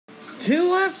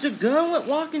2 laps to go at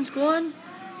Watkins Glen.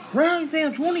 Rally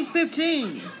Fan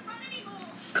 2015.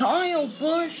 Kyle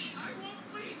Busch,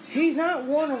 he's not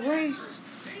won a race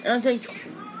in I think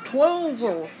 12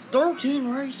 or 13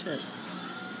 races.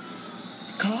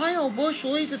 Kyle Busch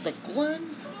leads at the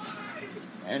Glen,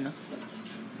 and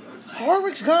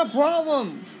Harvick's got a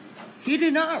problem. He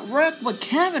did not wreck, but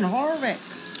Kevin Harvick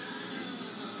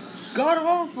got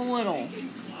off a little.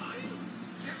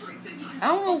 I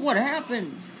don't know what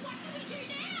happened.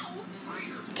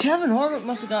 Kevin Harvick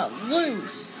must have got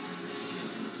loose.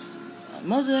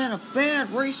 Must have had a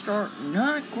bad restart.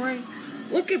 Not great.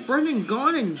 Look at Brendan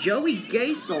Gaughan and Joey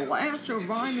Gase, the last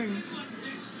surviving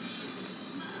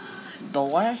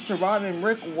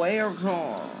Rick Ware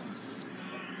car.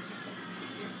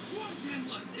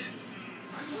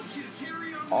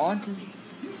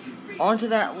 Onto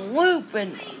that loop,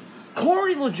 and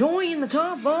Corey LaJoie in the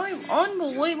top 5.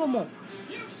 Unbelievable.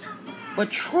 But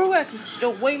Truex is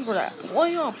still waiting for that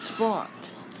playoff spot.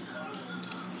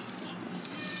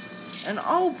 And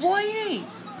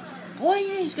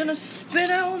Blaney's gonna spin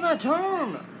out on the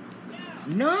turn.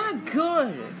 Not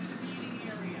good.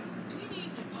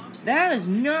 That is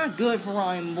not good for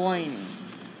Ryan Blaney.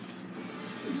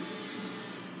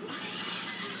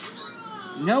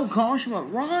 No caution, but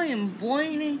Ryan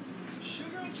Blaney.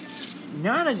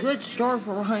 Not a good start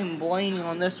for Ryan Blaney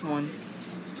on this one.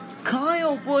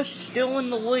 Kyle Busch still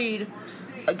in the lead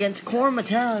against Corey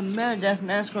Mattel and Megadeth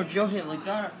NASCAR Joey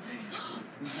Logano.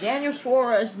 Daniel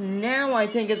Suarez now, I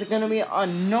think, is going to be a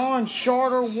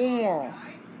non-charter war.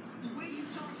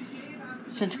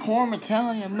 Since Corey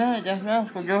Mattel and Megadeth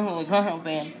NASCAR Joey Logano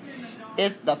fan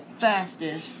is the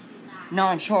fastest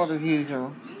non-charter user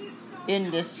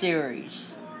in this series.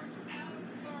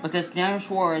 Because Daniel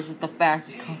Suarez is the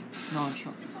fastest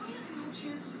non-charter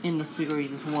in the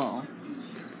series as well.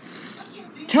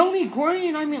 Tony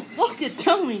Green, look at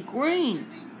Tony Green.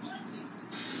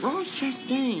 Ross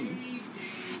Chastain,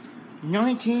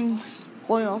 19's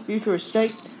playoff future at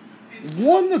stake.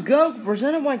 Won the go,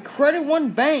 presented by Credit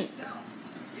One Bank.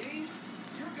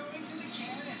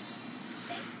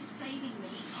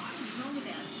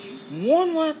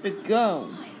 1 lap to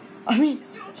go.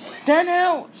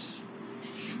 Stenhouse.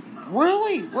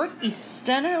 Really? Ricky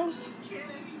Stenhouse?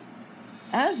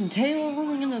 Addison Taylor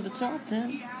rolling into the top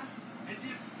 10.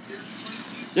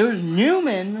 There's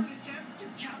Newman.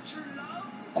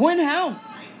 Quinn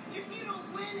Houff.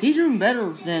 He's doing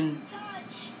better than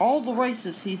all the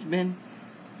races he's been.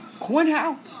 Quinn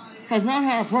Houff has not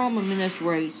had a problem in this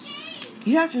race.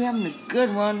 He's actually having a good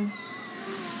run.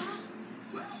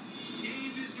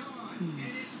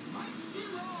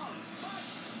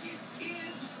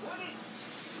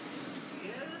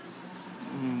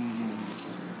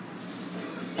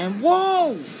 And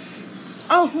whoa!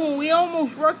 Oh, we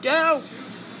almost wrecked out.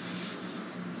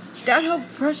 That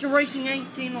helped Preston Racing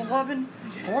 1811.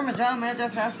 Corey Mattel,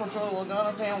 Megadeth NASCAR Joey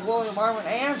Logano fan, William Byron,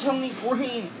 and Tony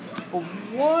Green. But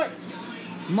what?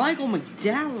 Michael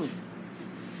McDowell.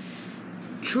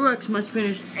 Truex must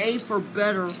finish 8th or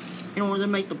better in order to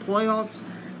make the playoffs.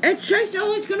 And Chase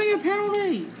Elliott's going to get a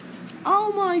penalty.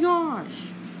 Oh my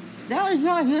gosh. That is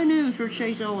not good news for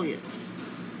Chase Elliott.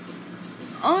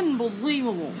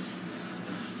 Unbelievable.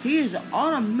 He is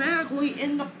automatically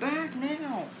in the back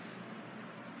now.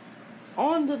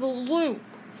 Onto the loop.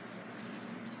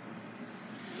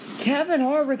 Kevin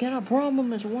Harvick had a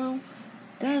problem as well.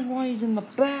 That's why he's in the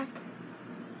back.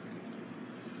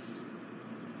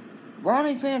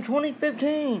 Ronnie Fan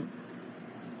 2015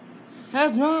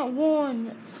 has not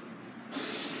won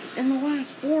in the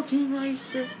last 14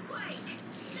 races.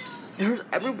 There's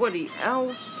everybody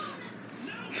else.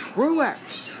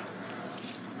 Truex.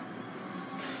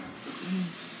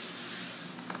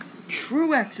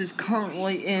 Truex is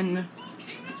currently in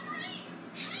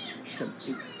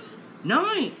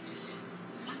 9th.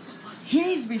 He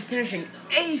needs to be finishing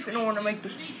 8th in order to make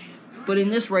the... But in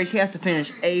this race, he has to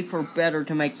finish 8th or better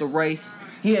to make the race.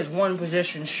 He is 1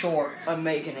 position short of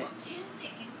making it.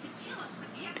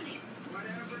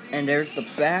 And there's the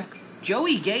back.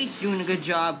 Joey Gase doing a good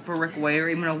job for Rick Ware,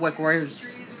 even though Rick Ware's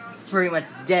pretty much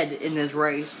dead in this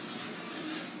race.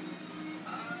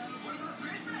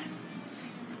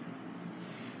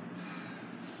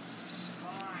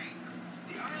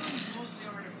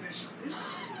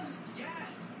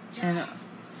 And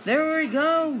there he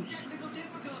goes.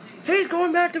 He's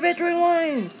going back to victory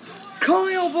lane.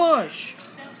 Kyle Busch,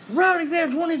 Rowdy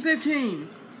Fan 2015.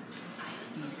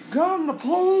 John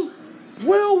McClone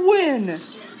will win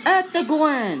at the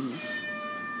Glen.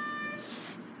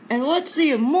 And let's see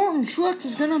if Martin Truex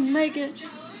is going to make it.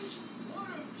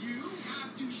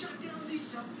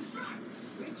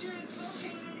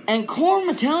 And Corn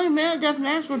Metallic Megadeth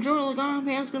National Joe Logano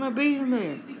fan's gonna be in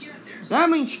there. That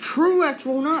means Truex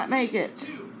will not make it.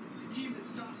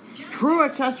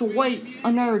 Truex has to wait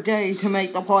another day to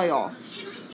make the playoffs.